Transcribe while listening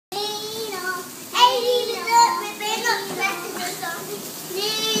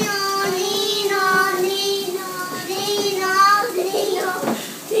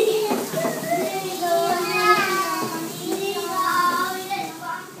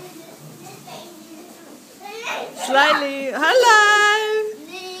Slowly. Hello.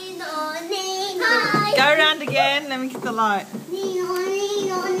 Hi. Go around again. Let me get the light.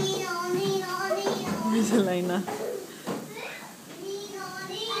 Where's Helena?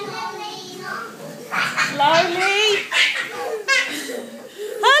 Slowly.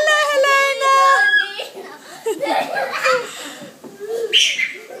 Hello, Helena.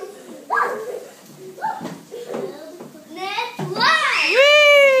 Whee!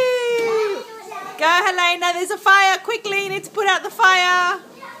 Go, Helena. There's a fire. Quickly, you need to put out the fire.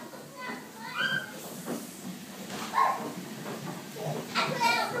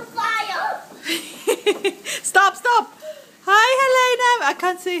 Stop, stop. Hi, Helena. I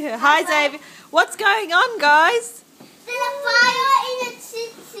can't see her. Hi, Xavier. What's going on, guys? There's a fire in the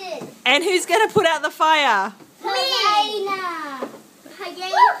kitchen. And who's going to put out the fire? Helena.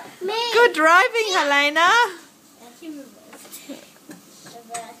 Me. Good driving, Helena.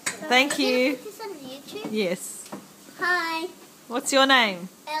 Thank you. Put this on YouTube. Yes. Hi. What's your name?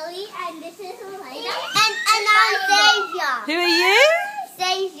 Ellie, and this is Helena. And I'm Xavier. Who are you?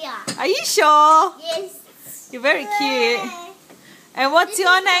 Xavier. Are you sure? Yes. You're very cute. And what's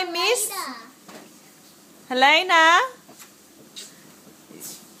your name, miss? Helena?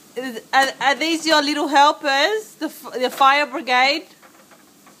 Are these your little helpers? The fire brigade?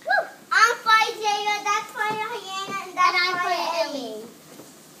 I'm Fire Xavier, that's Fire Helena, and I'm Fire Ellie.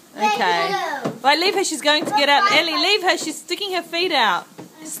 Okay. Right, leave her. She's going to get out. Ellie, leave her. She's sticking her feet out.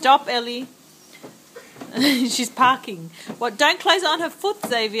 Stop, Ellie. She's parking. What? Don't close it on her foot,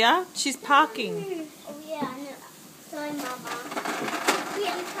 Xavier. She's parking. Oh yeah, I know. Sorry, Mama. We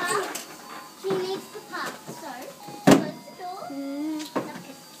have to park. She needs to park. So, close the door.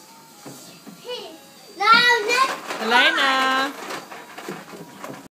 Okay. Here. Now, next. Helena.